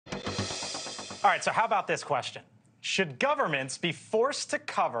All right, so how about this question? Should governments be forced to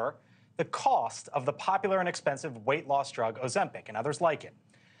cover the cost of the popular and expensive weight loss drug Ozempic and others like it?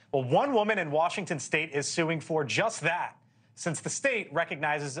 Well, one woman in Washington state is suing for just that, since the state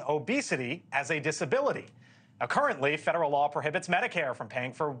recognizes obesity as a disability. Now, currently, federal law prohibits Medicare from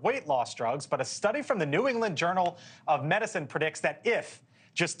paying for weight loss drugs, but a study from the New England Journal of Medicine predicts that if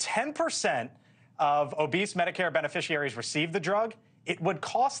just 10% of obese Medicare beneficiaries receive the drug, it would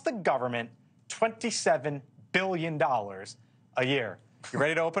cost the government $27 billion a year. You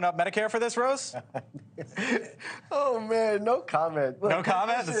ready to open up Medicare for this, Rose? Oh, man, no comment. Look, no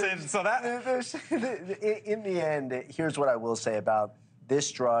comment? So that in the end, here's what I will say about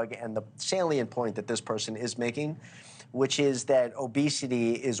this drug and the salient point that this person is making, which is that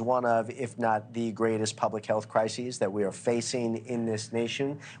obesity is one of, if not the greatest public health crises that we are facing in this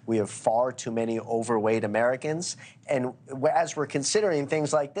nation. We have far too many overweight Americans. And as we're considering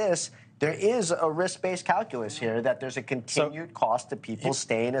things like this, there is a risk-based calculus here that there's a continued cost to people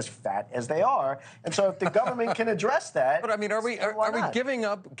staying as fat as they are. And so if the government can address that... But, I mean, are we giving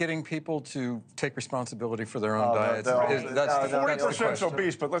up getting people to take responsibility for their own diets? That's 40%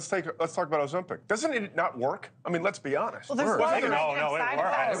 obese, but let's talk about Ozempic. Doesn't it not work? I mean, let's be honest. Well, there's no, it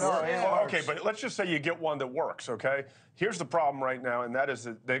works. Okay, but let's just say you get one that works, okay? Here's the problem right now, and that is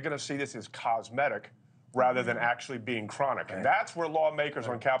that they're going to see this as cosmetic rather than actually being chronic. And that's where lawmakers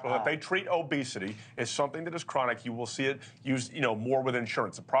on Capitol Hill, if they treat obesity as something that is chronic, you will see it used, more with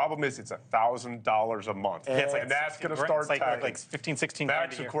insurance. The problem is it's $1,000 a month. And that's going to start taxing. Like 15, 16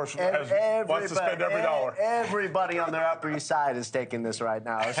 Max, of course, wants to spend every dollar. Everybody on their Upper East Side is taking this right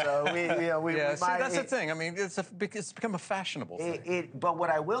now. So we see, that's the thing. I mean, it's become a fashionable thing. But what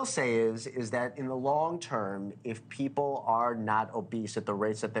I will say is that in the long term, if people are not obese at the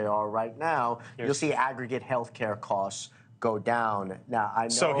rates that they are right now, you'll see aggregate healthcare costs go down. Now, I know.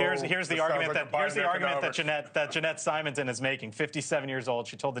 So here's the argument that Jeanette Simonton is making. 57 years old.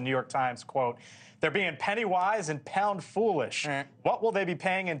 She told the New York Times, quote, "They're being penny wise and pound foolish. What will they be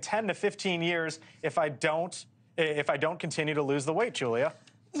paying in 10 to 15 years if I don't continue to lose the weight, Julia?"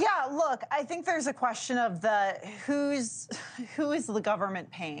 Yeah, look, I think there's a question of who is the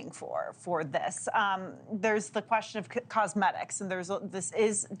government paying for this. There's the question of cosmetics, and this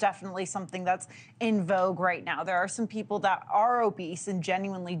is definitely something that's in vogue right now. There are some people that are obese and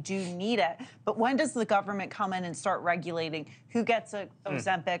genuinely do need it, but when does the government come in and start regulating who gets a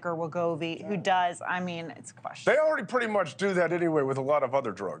Ozempic or Wegovy, who does? I mean, it's a question. They already pretty much do that anyway with a lot of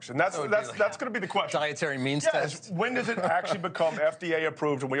other drugs, and that's going to be the question. Dietary means test. When does it actually become FDA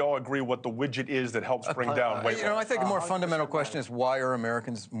approved? And we all agree what the widget is that helps bring down weight loss. I think a more fundamental question is why are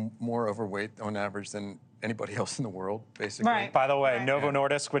Americans more overweight on average than anybody else in the world, basically? Right. By the way, Novo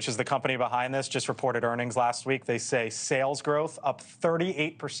Nordisk, which is the company behind this, just reported earnings last week. They say sales growth up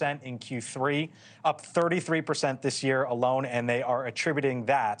 38% in Q3, up 33% this year alone, and they are attributing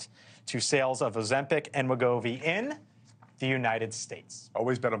that to sales of Ozempic and Wegovy in the United States.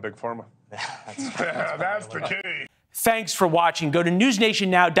 Always bet on Big Pharma. That's the key. Thanks for watching. Go to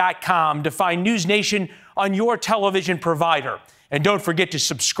newsnationnow.com to find News Nation on your television provider. And don't forget to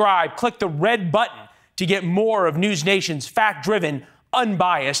subscribe. Click the red button to get more of News Nation's fact-driven,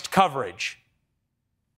 unbiased coverage.